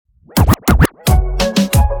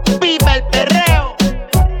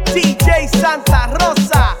Santa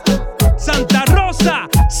Rosa. Santa Rosa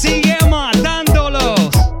sigue matándolos.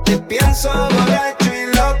 Te pienso borracho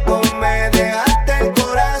y loco, me dejaste el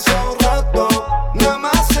corazón roto. Nada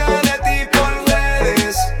más sé de ti por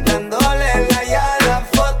redes, dándole like a la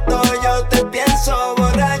foto. Yo te pienso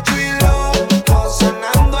borracho y loco,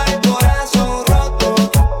 sonando el corazón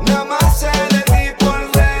roto. Nada más sé de ti por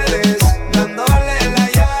redes, dándole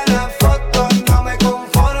like a la foto. No me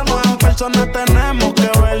conformo, en persona tenemos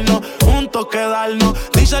que vernos, juntos quedarnos.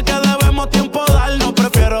 Dice que debemos tiempo darnos,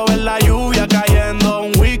 prefiero ver la lluvia cayendo,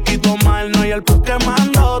 un whisky tomarnos y el pus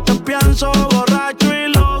quemando. Te pienso borracho y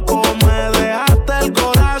loco, me dejaste el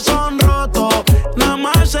corazón roto. Nada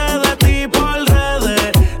más sé de ti por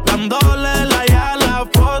redes, dándole like a la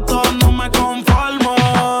foto. No me conformo,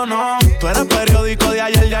 no. Tú eres periódico de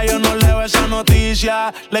ayer, ya yo no leo esa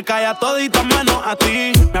noticia. Le cae a todita menos a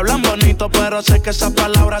ti. Me hablan bonito, pero sé que esas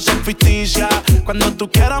palabras son ficticias. Cuando tú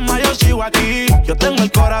quieras más, yo sigo aquí. Yo tengo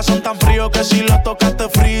el corazón tan frío que si lo tocas te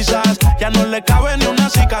frisas. Ya no le cabe ni una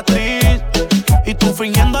cicatriz. Y tú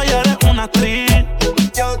fingiendo ya eres una actriz.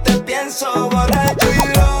 Yo te pienso borracho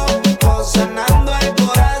y loco, sonando el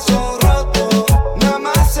corazón roto. Nada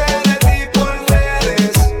más sé de ti por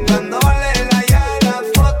redes, dándole like a la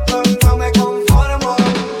foto. No me conformo.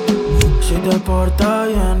 Si te portas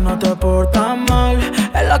bien, no te portas mal.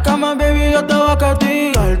 En la cama, baby, yo te voy a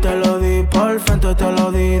castigar. Te lo di por frente, te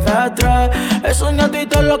lo di detrás. Eso ni a ti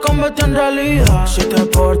te lo convertí en realidad. Si te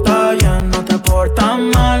portas bien, no te portas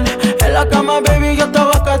mal. En la cama, baby, yo te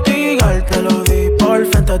voy a castigar. Te lo di por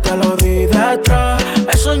frente, te lo di detrás.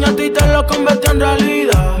 Eso ni a ti te lo convertí en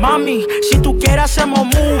realidad. Mami, si tú quieres hacemos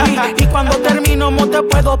movie. Y cuando terminamos te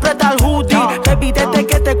puedo prestar hoodie. Baby, desde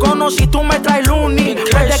que te conocí tú me traes loony.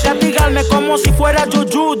 Puedes castigarme como si fuera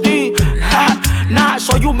Judy. Nah,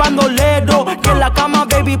 soy un bandolero. Que en la cama,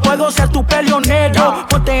 baby, puedo ser tu peleonero.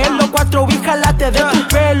 Ponte en los cuatro y jalate de tu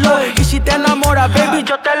pelo. Y si te enamoras, baby,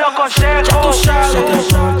 yo te lo aconsejo. Ya tú sabes. Si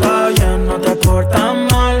te portas bien, no te portas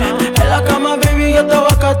mal. En la cama, baby, yo te voy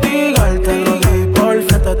a castigar. Te lo di por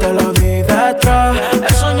frente, te lo di detrás.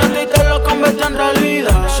 El sueño a ti te lo convierte en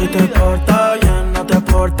realidad. Si te portas bien, no te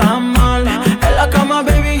portas mal. En la cama,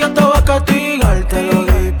 baby, yo te voy a castigar. Te lo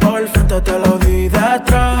di por frente, te lo di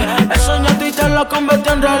detrás. El sueño a ti te lo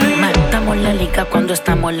convierte en realidad. Matamos la liga cuando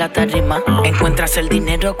estamos en la tarima. Encuentras el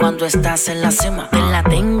dinero cuando estás en la cima. Te la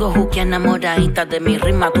tengo, juque enamoradita de mi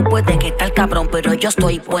rima. Tú puedes que estar cabrón, pero yo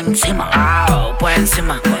estoy por encima. Oh, por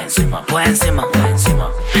encima, por encima, por encima, por encima.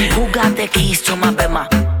 Jugate kiss, yo más bema.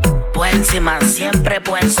 Por encima, siempre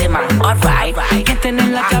por encima. Alright, que tener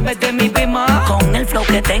la llave de mi bima. Con el flow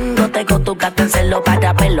que tengo tu gata en celo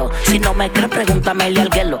para pelo. Si no me crees, pregúntamele al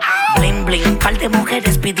guelo. Bling bling, par de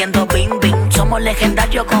mujeres pidiendo bing bing. Somos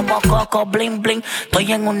legendarios como Coco bling bling.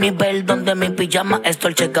 Estoy en un nivel donde mi pijama es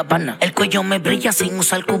Dolce Gabbana. El cuello me brilla sin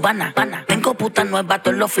usar cubana. Tengo puta nueva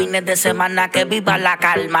todos los fines de semana. Que viva la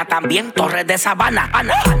calma, también Torres de Sabana.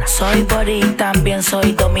 Soy Bori, también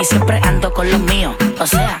soy Domi. Siempre ando con los míos, o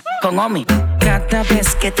sea, con Omi. Cada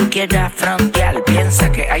vez que tú quieras frontear,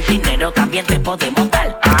 piensa que hay dinero, también te podemos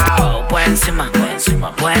dar. Oh, por encima, por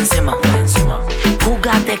encima, por encima, por encima.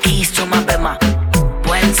 Jugate kiss, yo más bema.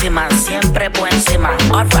 Por encima, siempre por encima.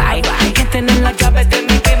 Alright, hay que tener la llave de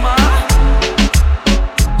mi bima.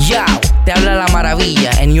 Yo, te habla la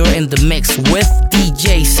maravilla and you're in the mix with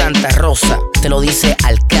DJ Santa Rosa. Te lo dice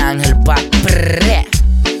Arcángel pa' Perreo.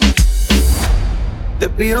 Te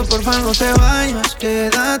pido porfa no te vayas,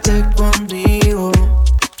 quédate conmigo.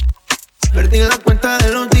 Perdí la cuenta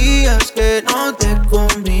de los días que no te he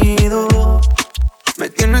comido. Me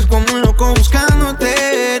tienes como un loco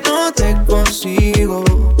buscándote, no te consigo.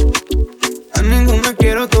 A ninguna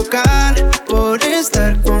quiero tocar por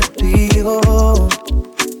estar contigo.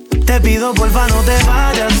 Te pido porfa no te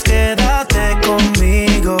vayas, quédate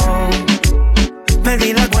conmigo.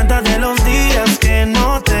 Perdí la cuenta de los días que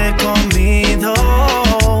no te he comido.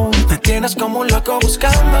 Me tienes como un loco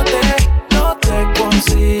buscándote, no te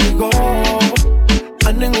consigo.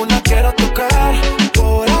 A ninguna quiero tocar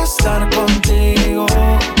por estar contigo.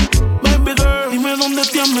 Baby girl, dime dónde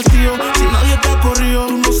te has metido. Si nadie te ha corrido,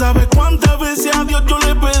 tú no sabes cuántas veces a Dios yo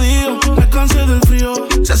le he pedido. Me cansé del frío,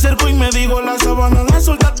 se acercó y me dijo: la sabana la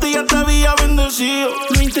soltaste y ya te había bendecido.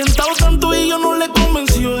 Lo he intentado tanto y yo no le he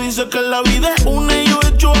convencido. Dice que la vida es una y yo he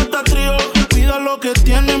hecho hasta trío. Cuida lo que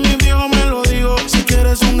tienes, mi viejo me lo digo. Si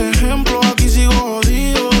quieres un ejemplo, aquí sigo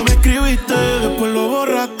jodido. Me escribiste, después lo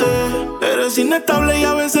borraste. Eres inestable y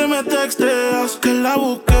a veces me texteas. Que la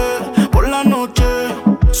busqué por la noche.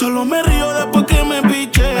 Solo me río después que me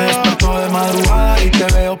piché. Me desperto de madrugada y te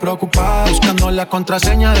veo preocupada, buscando la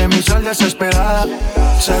contraseña de mi sal desesperada.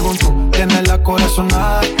 Según tú, tienes la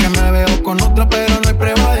corazonada, que me veo con otra pero no hay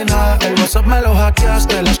prueba de nada. El WhatsApp me lo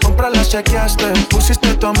hackeaste, las compras las chequeaste. Pusiste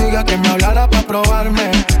a tu amiga que me hablara pa'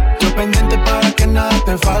 probarme. Yo pendiente para que nada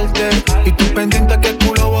te falte, y tú pendiente que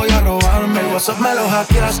tú lo voy a robarme. El WhatsApp me lo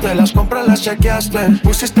hackeaste, las compras las chequeaste.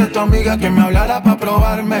 Pusiste a tu amiga que me hablara pa'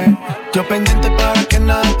 probarme. Yo pendiente para que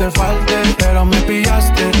nada te falte, pero me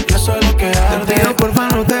pillaste y eso es lo que arde. Te pido porfa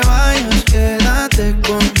no te vayas, quédate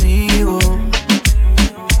conmigo.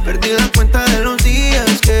 Perdí la cuenta de los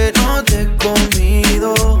días que no te he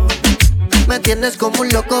comido. Me tienes como un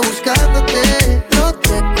loco buscándote, no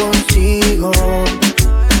te consigo.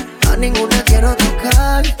 A ninguna quiero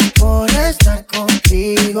tocar por estar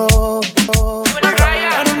contigo. Por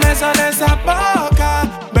un beso de esa boca,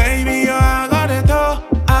 baby, yo hago de todo,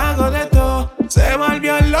 hago de todo. Se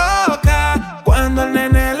volvió loca cuando el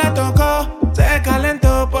nene la tocó, se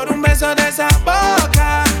calentó por un beso de esa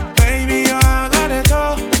boca. Baby, yo hago de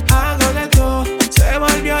todo, hago de todo. Se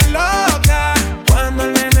volvió loca cuando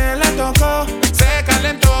el nene la tocó, se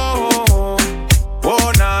calentó.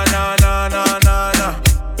 Oh, na, na, na, na, na, na.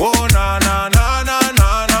 Oh, na, na, na, na,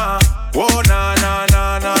 na, na. Oh, na, na,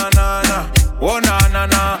 na, na, na, na. Oh, na, na,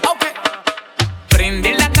 na. Okay.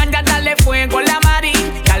 Prende la caña, dale fuego a la mari.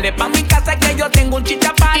 Dale pa' mi casa que yo tengo un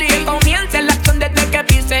chicha party. Y que comience la acción desde que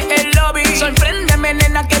pise el lobby. Sorpréndeme,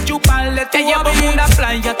 nena, que chuparle te llevo a una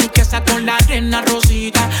playa turquesa con la arena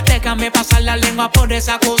rosita. Déjame pasar la lengua por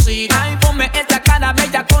esa cosita. Ay, ponme esa cara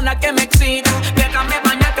bella con la que me excita. Déjame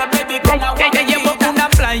bañarte, baby, con agua. Te llevo a una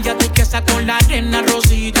playa turquesa con la arena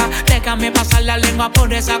rosita. Déjame pasar la lengua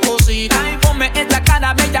por esa cosita. Ay, ponme esa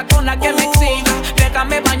cara bella con la que me excita.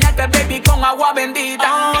 Déjame bañarte, baby, con agua bendita.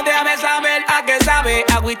 Oh, déjame saber a qué sabe.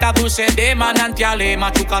 Agüita dulce de manantiales,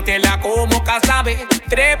 machucatela como casabe.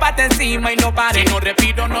 Trépate encima y no pares. Si no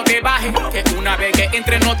respiro, no te bajes, que una vez que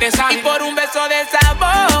entre no te sale. Y por un beso de esa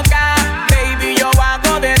boca, baby, yo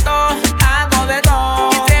hago de todo, hago de todo.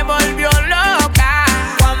 Y se volvió loca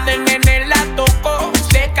cuando el nene la tocó,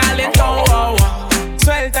 se calentó.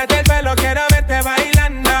 Suéltate el pelo, quiero verte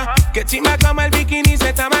bailando. Que chimba como el bikini se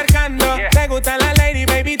está marcando. Te gusta la lady,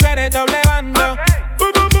 baby, tú eres doble bando.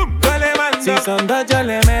 Boom, boom, boom, yo le mando. Si son dos, yo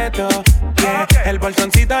le meto. Yeah. El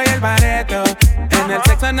bolsoncito y el bareto. En el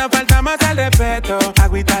sexo no faltamos al respeto.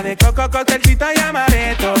 Agüita de coco, costelcito y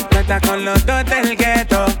amaretto. Tú estás con los dos del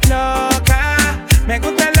gueto. Loca, me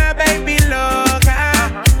gusta la baby loca.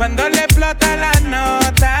 Cuando le explota la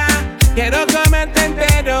nota, quiero comerte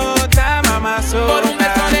enterota, mamazota. Por un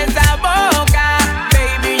beso de esa boca,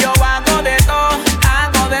 baby, yo hago de todo,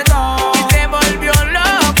 hago de todo. Y se volvió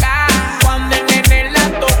loca cuando el nene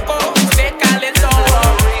la tocó, se calentó.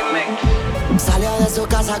 Salió de su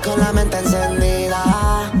casa con la mente encendida.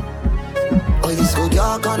 Hoy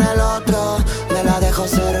discutió con el otro, me la dejó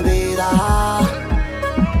servida.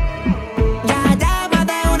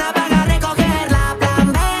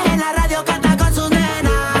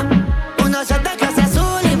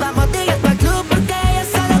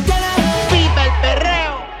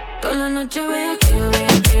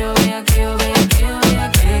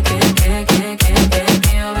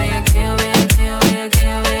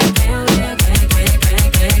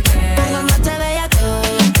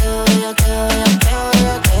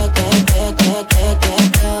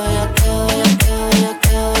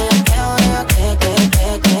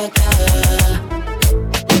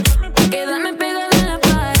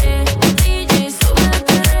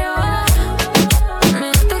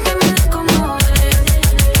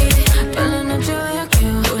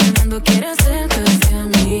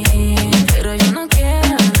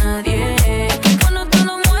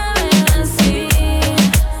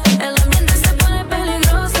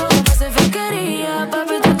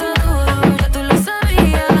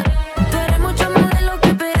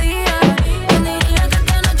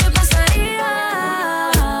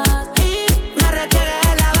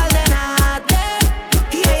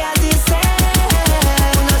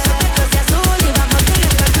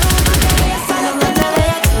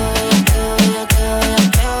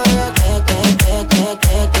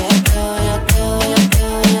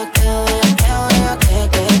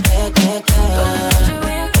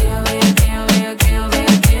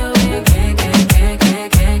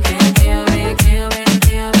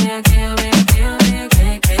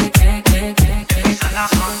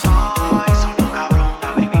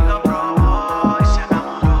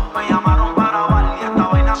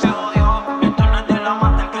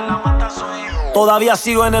 Todavía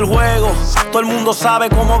sigo en el juego, todo el mundo sabe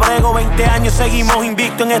cómo brego. 20 años seguimos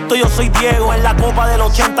invicto en esto, yo soy Diego. En la copa del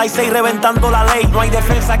 86 reventando la ley. No hay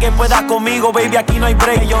defensa que pueda conmigo, baby, aquí no hay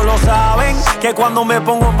break. Ellos lo saben, que cuando me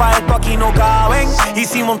pongo pa' esto aquí no caben. Y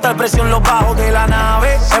sin montar presión los bajos de la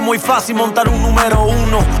nave. Es muy fácil montar un número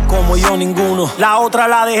uno, como yo ninguno. La otra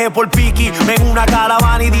la dejé por Piki, ven una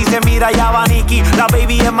caravana y dice mira ya va Nicky. La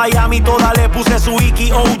baby en Miami, toda le puse su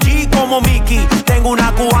Iki. OG como Mickey, tengo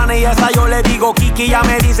una cubana y esa yo le digo Kiki. Ya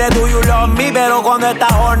me dice do you love me, pero cuando está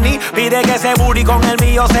horny pide que ese booty con el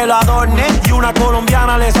mío se lo adorne. Y una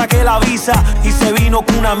colombiana le saqué la visa y se vino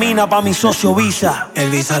con una mina pa' mi socio Visa. El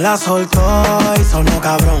Visa la soltó y sonó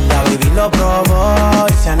cabrón. La baby lo probó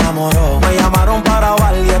y se enamoró. Me llamaron para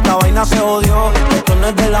bailar y esta vaina se odió. Esto no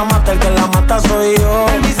es de la mata, el que la mata soy yo.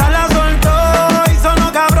 El Visa la soltó y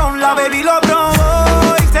sonó cabrón. La baby lo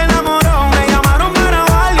probó y se enamoró. Me llamaron para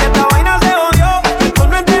bailar y esta vaina se odió. Esto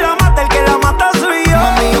no es de la mata, el que la mata soy yo.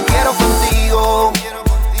 Mami, yo quiero contigo.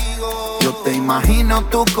 Yo te imagino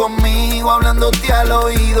tú conmigo hablándote al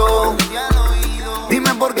oído.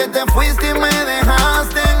 Dime por qué te fuiste y me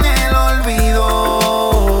dejaste en el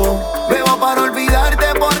olvido. Bebo para olvidarte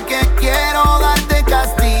porque quiero darte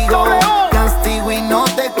castigo. Castigo y no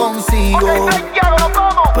te consigo.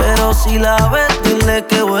 Pero si la ves, dile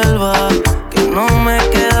que vuelva. Que no me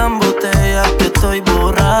quedan botellas, que estoy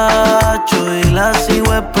borracho y la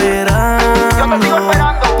sigo esperando.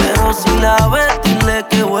 Pero si la ves, dile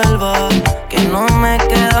que vuelva. Que no me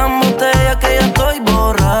quedan botellas, que ya estoy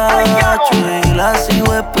borracho y la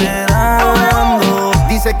sigo esperando.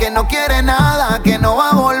 Dice que no quiere nada, que no va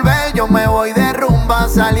a volver. Yo me voy de rumba,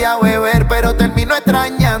 salí a beber, pero termino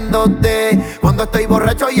extrañándote cuando estoy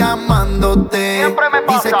borracho llamándote.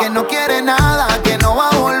 Dice que no quiere nada, que no va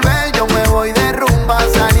a volver. Yo me voy de rumba,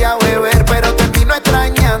 salí a beber, pero termino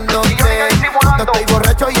extrañándote cuando estoy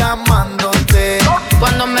borracho llamándote.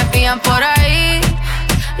 Cuando me pillan por ahí,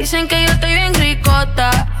 dicen que yo estoy bien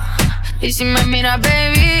ricota. Y si me miras,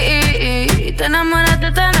 baby, te enamoras de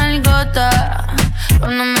esta nalgota.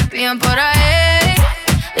 Cuando me pillan por ahí,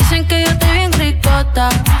 dicen que yo estoy bien ricota.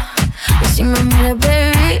 Y si me miras,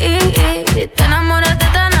 baby, te enamoras de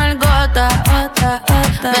esta nalgota.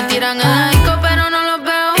 Me tiran en la disco, pero no los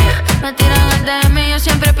veo. Me tiran el DM y yo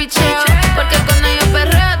siempre picheo. Porque con ellos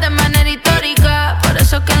perreo de manera histórica. Por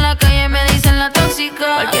eso es que en la calle me dicen la tóxica.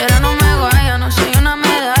 Cualquiera no me guaya, no soy una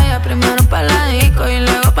medalla. Primero pa' la disco y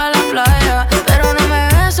luego pa' la playa. Pero no me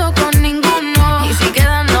beso con ninguno. Y si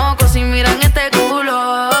quedan locos y miran este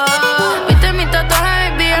culo. Viste mi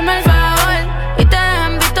tatuaje, baby, hazme el favor. Y te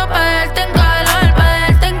dejan visto pa' dejarte en calor. Pa'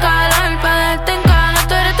 dejarte en calor, pa' dejarte en calor.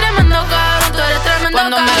 Tú eres tremendo cabrón, tú eres tremendo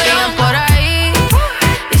cabrón. Cuando me pillan por ahí,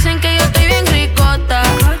 dicen que yo estoy bien ricota.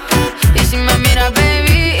 Y si me miras,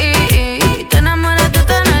 baby, te enamoras de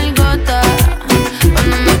esta nalgota.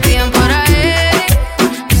 Cuando me pillan por ahí,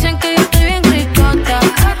 dicen que yo estoy bien ricota.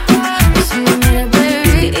 Y si me miras,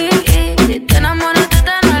 baby, te enamoras de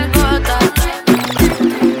esta nalgota.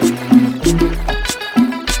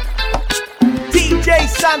 DJ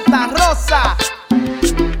Santa Rosa.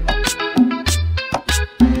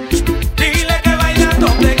 Dile que bailando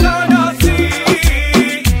te conocí.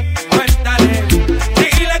 Cuéntale.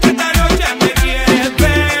 Dile que esta noche me quieres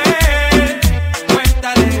ver.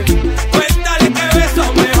 Cuéntale. Cuéntale que beso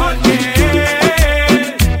mejor que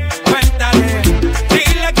él. Cuéntale.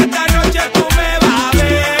 Dile que esta noche tú me vas a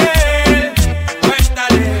ver.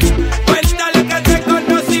 Cuéntale. Cuéntale que te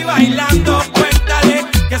conocí bailando. Cuéntale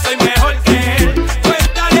que soy mejor que él.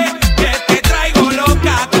 Cuéntale que te traigo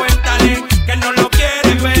loca. Cuéntale que no lo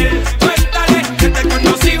quieres ver. Cuéntale que te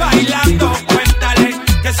conocí bailando. Cuéntale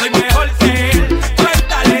que soy mejor que él.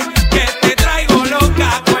 Cuéntale que te traigo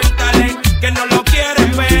loca. Cuéntale que no lo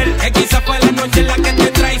quieres ver. Que quizá fue la noche en la que te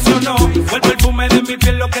traicionó. Fue el perfume de mi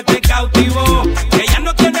piel lo que te cautivó. Que ya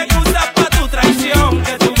no tiene excusa pa' tu traición.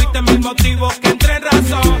 Que tuviste mil motivos que entre en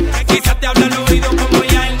razón. Que quizás te habla al oído como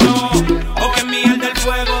ya él no. O que mi del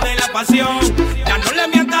fuego de la pasión. Ya no le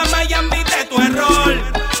mientas más y admite tu error.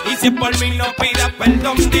 Y si por mí no pidas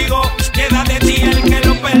perdón, digo, queda de ti el que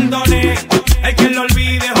lo perdone. El que lo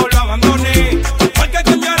olvide o lo abandone. Porque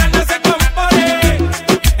con llorar no se compone.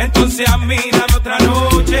 Entonces a mí dame otra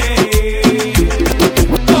noche.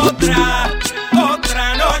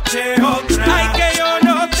 Otra noche, otra. Ay, que yo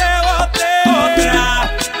no te bote.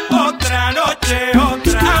 Otra noche,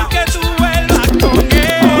 otra. Aunque tú vuelvas con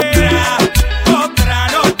él. Otra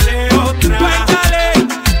noche, otra. Cuéntale.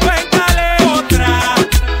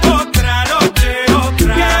 Otra noche,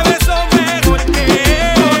 otra. Que beso mejor que él.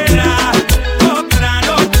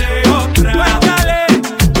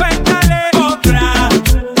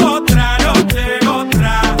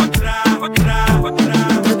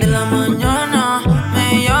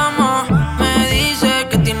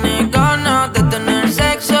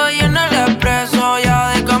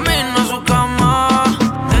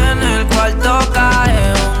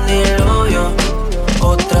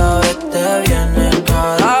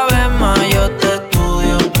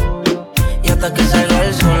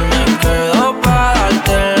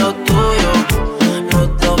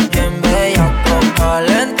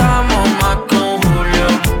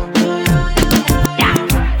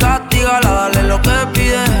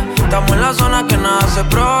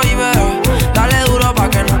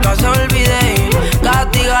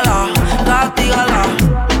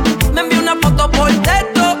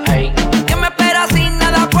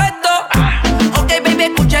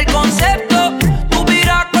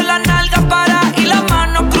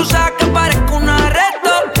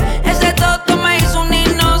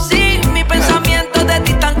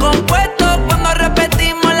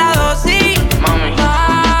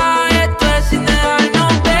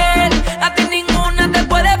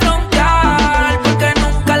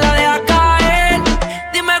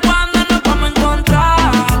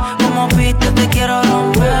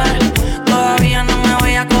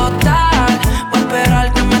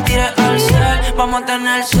 a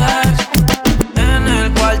tener sex. En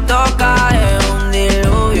el cuarto cae un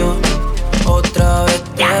diluvio. Otra vez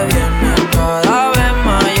te viene, cada vez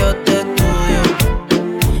más yo te estudio.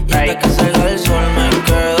 Y hasta que salga el sol me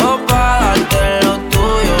quedo pa' darte lo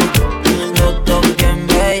tuyo. Los dos bien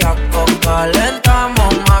bellacos,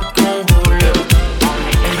 calentamos más que un julio.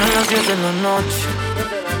 Eran las 10 de la noche,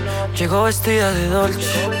 llegó vestida de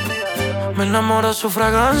dolce. Me enamoró su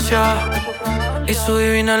fragancia y su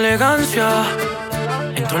divina elegancia.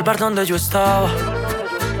 Entró al bar donde yo estaba,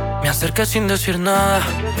 me acerqué sin decir nada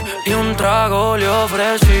y un trago le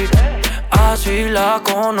ofrecí. Así la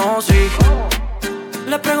conocí.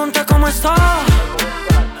 Le pregunté cómo estaba,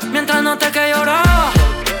 mientras noté que lloraba.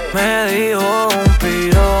 Me dijo un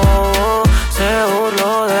piro, se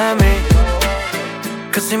burló de mí,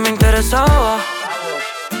 que si me interesaba,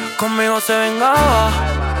 conmigo se vengaba.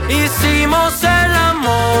 Hicimos el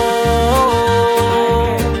amor,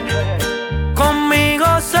 conmigo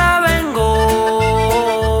se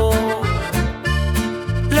vengó.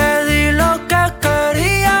 Le di lo que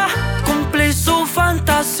quería, cumplí su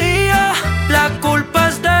fantasía. La culpa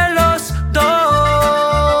es de los dos.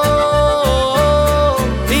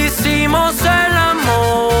 Hicimos el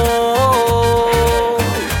amor,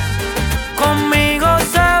 conmigo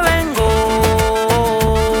se vengó.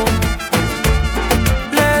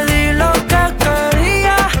 Le di lo que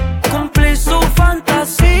quería, cumplí su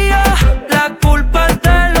fantasía. La culpa es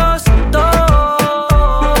de los dos.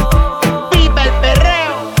 Viva el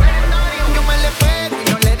perreo. Yo me le pego y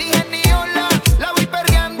no le dije ni hola. La voy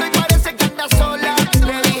perreando y parece que anda sola.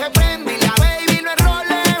 Le dije prende y la baby no es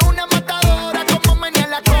rola. Es una matadora como menea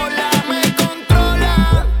la cola. Me controla.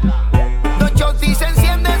 Dos shots y se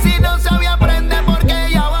enciende, si no sabía prender porque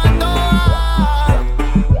ella va toa.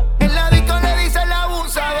 En la disco le dice la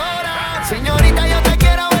abusadora. Señorita, yo te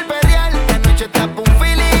quiero ver perrear. De noche tapo un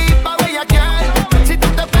fili pa' bellaquear. Si tú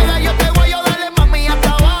te pegas yo te voy a darle mami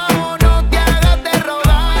hasta abajo. No te hagas de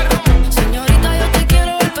rogar. Señorita, yo te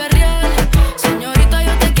quiero ver perrear. Señorita,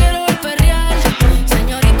 yo te quiero ver perrear.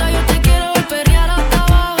 Señorita, yo te quiero ver perrear hasta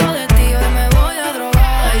abajo de ti. Hoy me voy a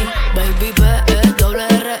drogar. Baby,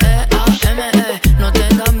 P-E-R-R-E-A-M-E. No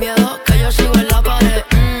tengas miedo que yo sigo en la pared.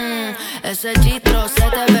 Ese chistro se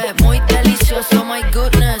te ve muy delicioso, my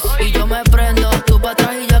goodness. Y yo me prendo, tú pa'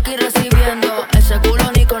 atrás y yo aquí recibiendo. Ese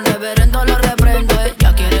culo ni con reverendo lo reprendo.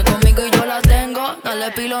 Ella quiere conmigo y yo la tengo.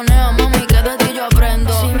 Dale pilonea, mami, que de ti yo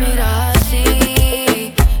aprendo. Si miras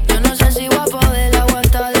así, yo no sé si voy a poder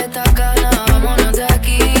aguantar esta gana. Vámonos de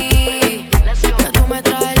aquí, que tú me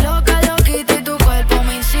traes loca, loquita y tu cuerpo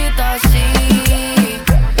me incita así.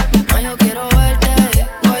 No, yo quiero verte,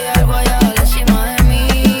 guayar encima de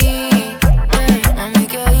mí. Mami,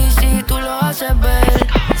 que easy, tú lo haces ver.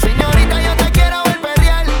 Señorita, yo te quiero ver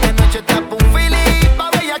perrear. De noche tapo un fili pa'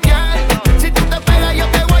 bellaquear. Si tú te pegas yo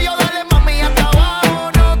te voy a darle mami hasta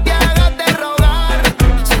abajo. No te hagas de rogar.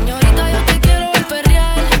 Señorita, yo te quiero ver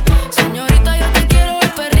perrear. Señorita, yo te quiero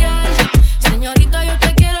ver perrear. Señorita, yo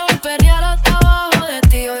te quiero ver perrear hasta abajo de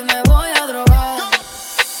ti. Hoy me voy a drogar.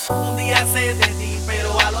 Un día sé de ti,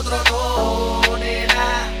 pero al otro no,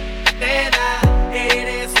 nena, nena.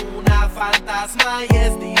 Eres una fantasma y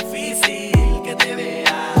es difícil que te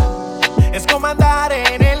vea. Es como andar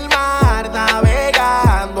en el mar,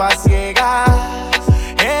 navegando a ciegas.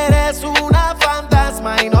 Eres una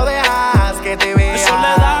fantasma y no dejas que te vea. Es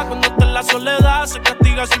soledad, cuando está en la soledad se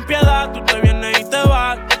castiga sin piedad. Tú te vienes y te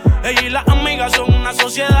vas. Ella y las amigas son una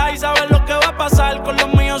sociedad y sabes lo que va a pasar con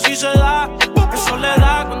los míos si se da. Es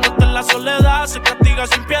soledad, cuando está en la soledad se castiga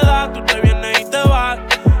sin piedad. Tú te vienes y te vas.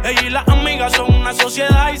 Ella y las amigas son una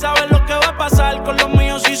sociedad y sabes lo que va a pasar con los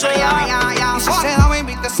míos si se da. Y si se da,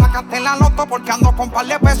 baby, te sacaste la loto porque ando con par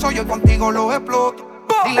de pesos, yo contigo los exploto.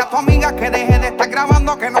 Dile a tu amiga que deje de estar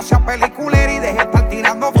grabando, que no sea peliculera y deje de estar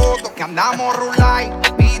tirando fotos. Que andamos rulay,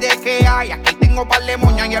 pide que hay. Aquí tengo par de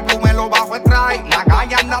moñas y el blue me lo bajo extrae. La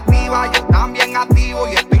calle anda activa, yo también activo.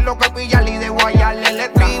 Y estoy loco de pillarle y de guayarle el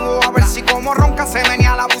estribo. A ver si como ronca se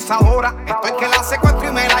venía la abusadora. Estoy que la secuestro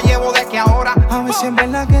y me la llevo de que ahora. A ver si es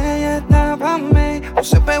verdad que ella está pa' mí o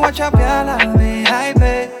se pegó a chapear a la VIP.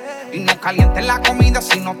 Y no calientes la comida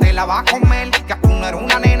si no te la vas a comer. Que tú no eres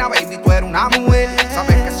una nena, baby, tú eres una mujer.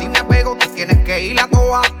 Sabes que si me pego, tú tienes que ir a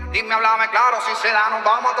toa. Dime, háblame claro, si se da, nos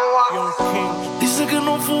vamos a toa. Dice que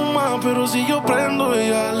no fuma, pero si yo prendo,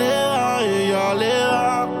 ella le da, ella le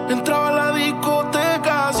da. Entraba a la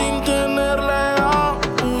discoteca sin tenerla edad.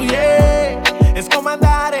 Yeah. Es como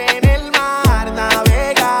andar en el mar,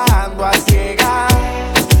 navegando a ciegas.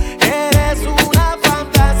 Eres una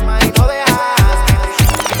fantasma y no dejas.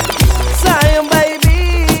 Zion,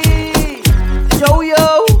 baby. Yo,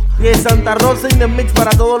 yo. Y Santa Rosa in the mix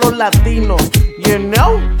para todos los latinos. you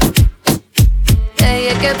know.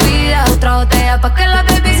 Ella que pida otra botella pa' que las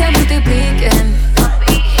baby se multipliquen.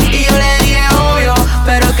 Y yo le dije obvio,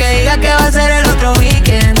 pero que diga que va a ser el otro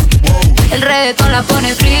weekend. El reggaetón la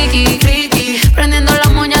pone friki, friki, prendiendo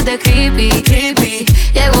las moñas de creepy, creepy.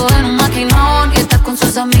 Llegó en un maquinón y está con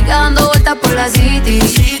sus amigas dando vueltas por la city.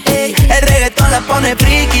 El reggaetón la pone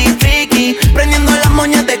friki, friki, prendiendo las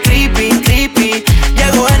moñas de creepy, creepy.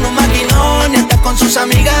 Llegó en un maquinón y está con sus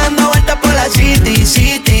amigas dando vueltas por la city,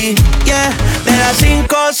 city. Yeah, de las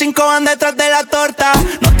 5 van detrás de la torta.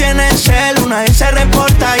 No tienen cel, nadie se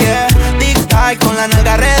reporta, yeah. Tic-tac con la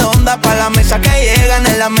nalga redonda, pa' la mesa que llegan,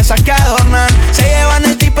 en la mesa que adornan. Se llevan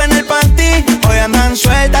el tip en el panty, hoy andan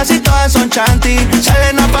sueltas y todas son chanty.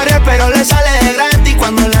 Salen a parear pero le sale de gratis,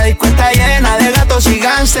 cuando la disco está llena de gatos y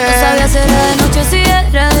gánster. No sabía si era de noche o si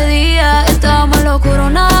era de día. Estábamos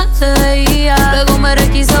locos, nada se veía. Luego me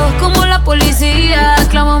requisó como la policía.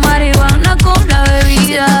 Clamo marihuana con la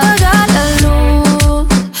bebida. Apaga la luz,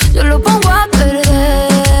 yo lo pongo a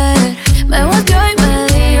perder. Me volteó y me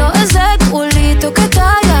dijo ese culito que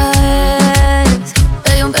talla es.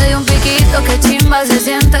 Pedí un piquito que chimba se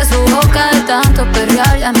siente su boca. De tanto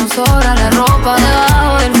perrear ya no sobra la ropa.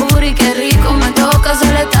 Debajo del booty que rico me toca. Se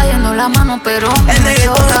le está yendo la mano pero el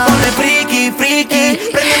reggaetón la pone friki, friki,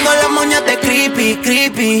 prendiendo las moñas de creepy,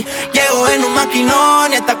 creepy. Llegó en un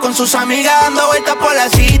maquinón y está con sus amigas dando vueltas por la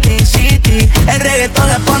city, city. El reggaetón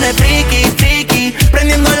la pone friki, friki,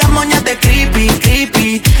 prendiendo las moñas de creepy,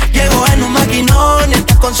 creepy. Llegó en un maquinón y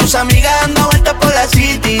está con sus amigas dando vueltas por la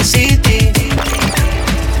city, city.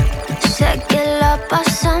 Sé que la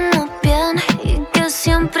pasamos bien y que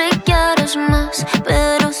siempre quieres más,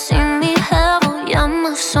 pero sin mi jevo ya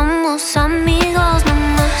no somos amigos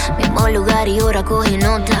nomás. Mismo lugar y hora coge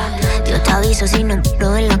nota. Yo te aviso si no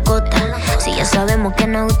paro en la cota. Si ya sabemos que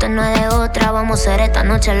nos gusta no hay de otra. Vamos a hacer esta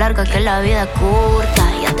noche larga que la vida corta.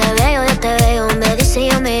 Ya te veo, me dice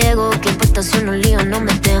yo me llego. Que importa si unos líos no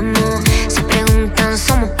metemos. Si preguntan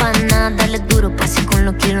somos panas, dale duro pa' si con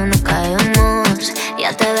los kilos no caemos.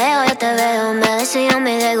 Ya te veo, me dice yo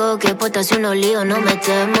me llego. Que importa si unos líos no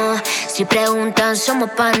metemos. Si preguntan somos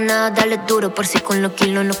panas, dale duro por si con los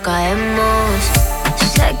kilos no caemos.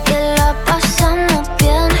 Sé que la pasamos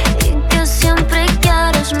bien y que siempre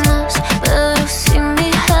quieres más, pero sin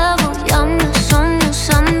mi jevo ya no somos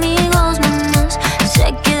amigos nomás.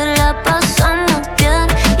 Sé que la pasamos bien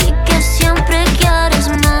y que siempre quieres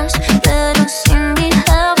más, pero sin mi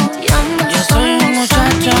jevo ya no somos amigos. Yo soy un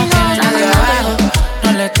muchacho que viene de abajo,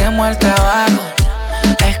 no le temo al trabajo.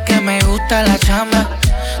 Es que me gusta la chamba,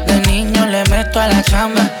 de niño le meto a la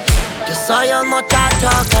chamba. Yo soy un muchacho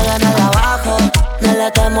que viene de abajo, no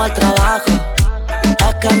le temo al trabajo.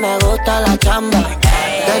 Es que me gusta la chamba,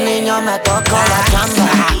 de niño me toco la chamba.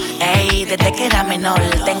 Ey, desde que era menor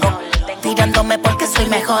tengo tirándome porque soy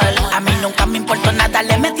mejor. A mí nunca me importó nada,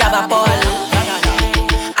 le metí a vapor.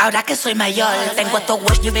 Ahora que soy mayor, tengo estos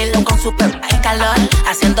wash y velo con super calor,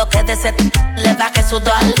 haciendo que de ese le baje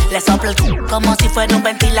sudor. Le soplo el como si fuera un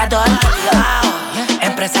ventilador.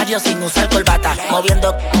 Empresario sin usar corbata,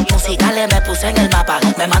 moviendo musicales me puse en el mapa.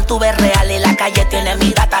 Me mantuve real y la calle tiene mi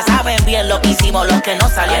data. Saben bien lo que hicimos los que no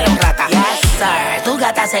salieron rata. Yes sir, tu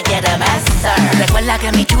gata se quiere messer. Recuerda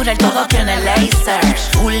que mi churel todo tiene laser.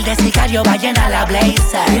 Full de sicario va llena la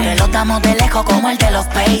blazer. Que los damos de lejos como el de los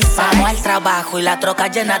Pacers. Vamos al trabajo y la troca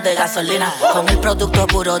llena de gasolina, con el producto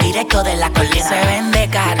puro directo de la colina. Se vende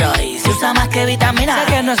caro y se usa más que vitamina.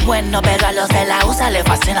 Sé que no es bueno pero a los de la USA le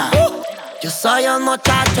fascina. Yo soy un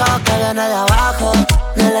muchacho que viene de abajo,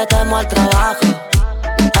 no le temo al trabajo.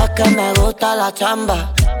 Es que me gusta la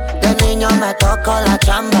chamba, de niño me toco la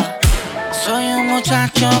chamba. Soy un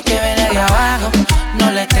muchacho que viene de abajo, no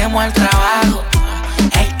le temo al trabajo.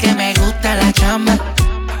 Es que me gusta la chamba,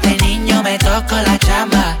 de niño me toco la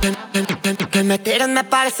chamba. Que me tiren me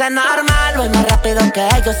parece normal, voy más rápido que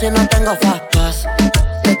ellos si no tengo fast pass.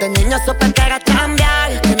 Desde niño supe que era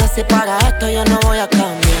cambiar, que nací para esto yo no voy a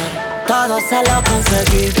cambiar. Todo se lo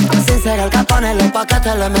conseguí, sin ser el capone los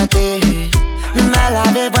paquetes le metí. Me la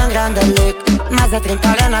vivo en Grande League, más de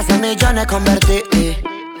 30 arenas en millones convertí.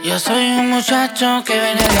 Yo soy un muchacho que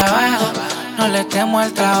viene de abajo, no le temo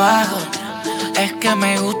al trabajo. Es que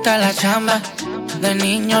me gusta la chamba, de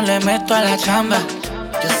niño le meto a la chamba.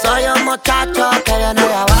 Yo soy un muchacho que viene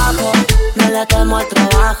de abajo, no le temo al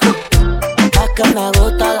trabajo. Es que me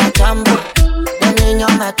gusta la chamba, de niño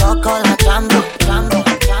me toco la chamba, chamba,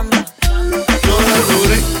 chamba. Yo la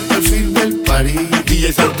duré el fin del party,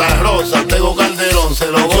 DJ Santa Rosa, Tego Calderón se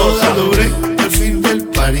lo goza. Yo la duré el fin del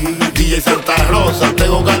party, DJ Santa Rosa,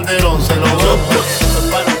 Tego Calderón se lo goza. Esto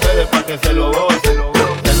es para ustedes, para que se lo gocen.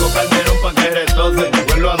 Tengo Calderón para que retocen.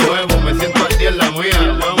 Vuelvo a nuevo, me siento al día en la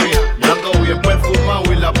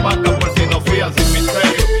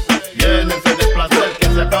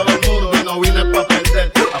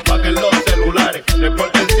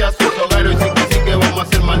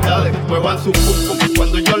muevan su pum pum.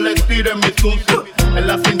 Cuando yo le tire mi zum zum, en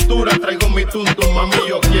la cintura traigo mi tum tum. Mami,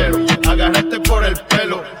 yo quiero agarrarte por el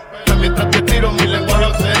pelo, que mientras te tiro mi lengua a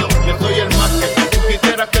los senos. Yo soy el más que tú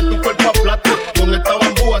quisieras que tu cuerpo aplaste. Con esta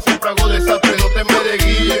bambúa siempre hago desastre, no te me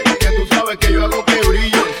desguille, que tú sabes que yo hago que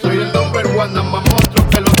brille. Soy el number one, nada más monstruo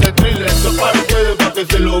que los de thriller. Esto es para ustedes, para que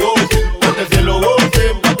se lo gocen, para que se lo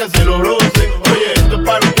gocen, para que se lo rocen. Oye, esto es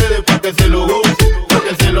para ustedes, para que se lo gocen, para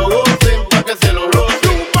que se lo gocen, para que se lo rocen.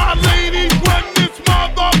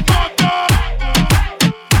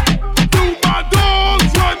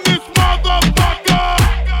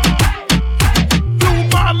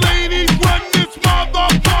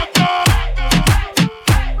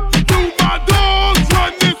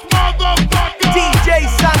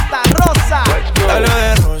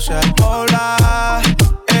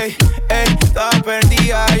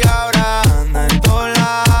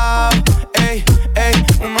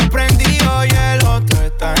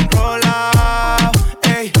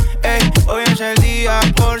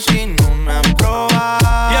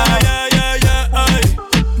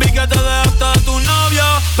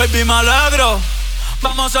 Baby, me alegro,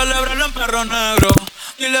 vamos a celebrarlo en Perro Negro.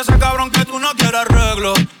 Dile a ese cabrón que tú no quieres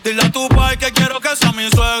arreglo. Dile a tu pai que quiero que sea mi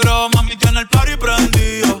suegro. Mami tiene el party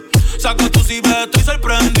prendido, saco tu cibe, estoy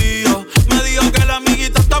sorprendido. Me dijo que la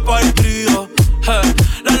amiguita está para el trío.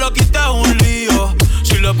 La loquita es un lío.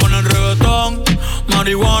 Si le ponen reggaetón,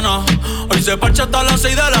 marihuana, hoy se parcha hasta las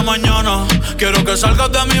 6 de la mañana. Quiero que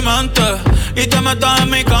salgas de mi mente y te metas en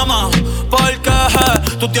mi cama, porque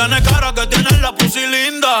tú tienes cara que tienes la pussy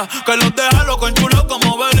linda, que los deja loco en chulo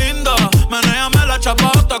como Belinda. Menéame la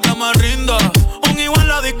chapa hasta que me rinda. Un igual en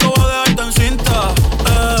la disco va a dejarte en cinta.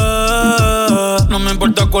 No me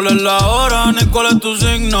importa cuál es la hora ni cuál es tu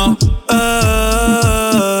signo.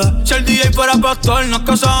 Si el DJ fuera pastor nos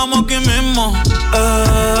casábamos aquí mismo.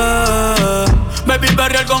 Baby,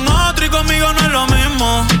 perrear con otro y conmigo no es lo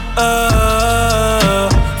mismo.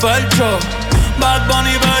 Felcho, Bad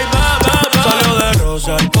Bunny, baby. Salió de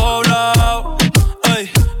Rosa al poblado. Ey,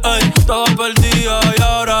 ey, estaba perdida y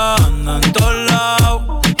ahora anda en todos lados.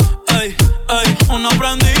 Ey, ey, uno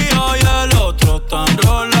prendido y el otro está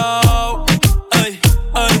enrolado. Ey,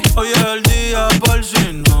 ey, hoy es el día por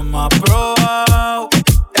si no me ha probado.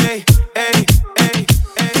 Ey, ey, ey,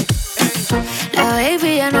 ey, ey. La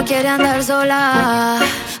baby ya no quiere andar sola,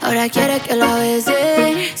 ahora quiere que la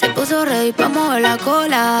bese. Se puso ready pa' mover la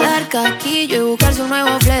cola, dar casquillo y buscar su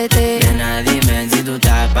nuevo flete. Nena, dime si tú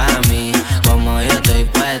estás pa' mí, como yo estoy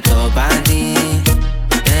puesto pa' ti.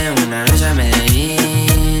 En una noche a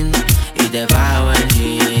Medellín y te pago el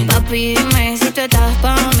jean. Papi, dime si tú estás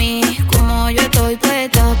pa' mí, como yo estoy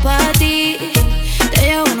puesta pa' ti. Te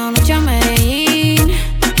llevo una noche a Medellín,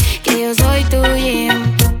 que yo soy tu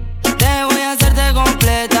gym. Te voy a hacerte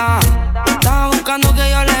completa, estás buscando que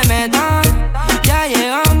yo le meta. Ya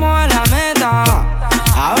llegamos a la meta,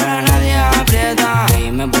 ahora nadie aprieta.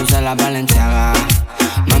 Y me puse la Balenciaga,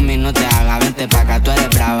 mami no te hagas, vente pa' acá, tú eres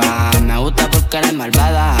brava. Me gusta porque eres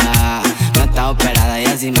malvada, no está operada y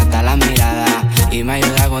así mata la mirada. Y me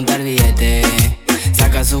ayuda a contar billetes,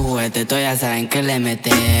 saca su juguete, tú ya saben que le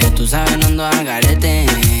mete. Tú sabes no ando al garete,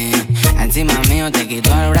 encima mío te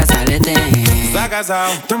quito el brazalete. Está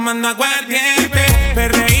casado, tomando aguardiente,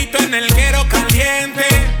 perreíto en el guero caliente.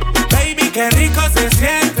 Baby, qué rico se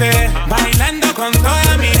siente, bailando con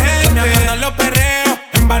toda mi gente. Me acuerdo los perreos,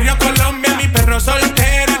 en Barrio Colombia, mi perro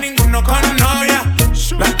soltero, ninguno con novia.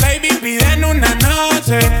 Las baby piden una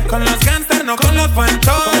noche, con los gangsters, no con los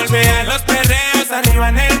fantoches. A los perreos, arriba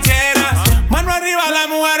en el cheras, mano arriba las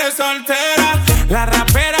mujeres solteras. La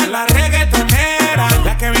rapera, la reggaetonera,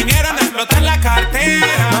 las que vinieron a explotar la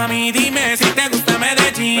cartera. Mami, dime si te gusta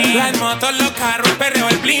Medellín, las motos, los carros, el perreo,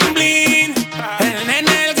 el bling bling. El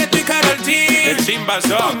nene, el Gueto y Karol G, el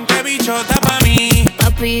chimbazón, qué bichota pa' mí.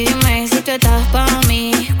 Papi, dime si tú estás pa'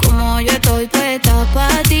 mí, como yo estoy puesta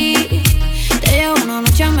pa' ti. Te llevo una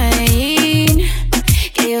noche a Medellín,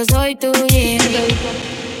 que yo soy tu gym.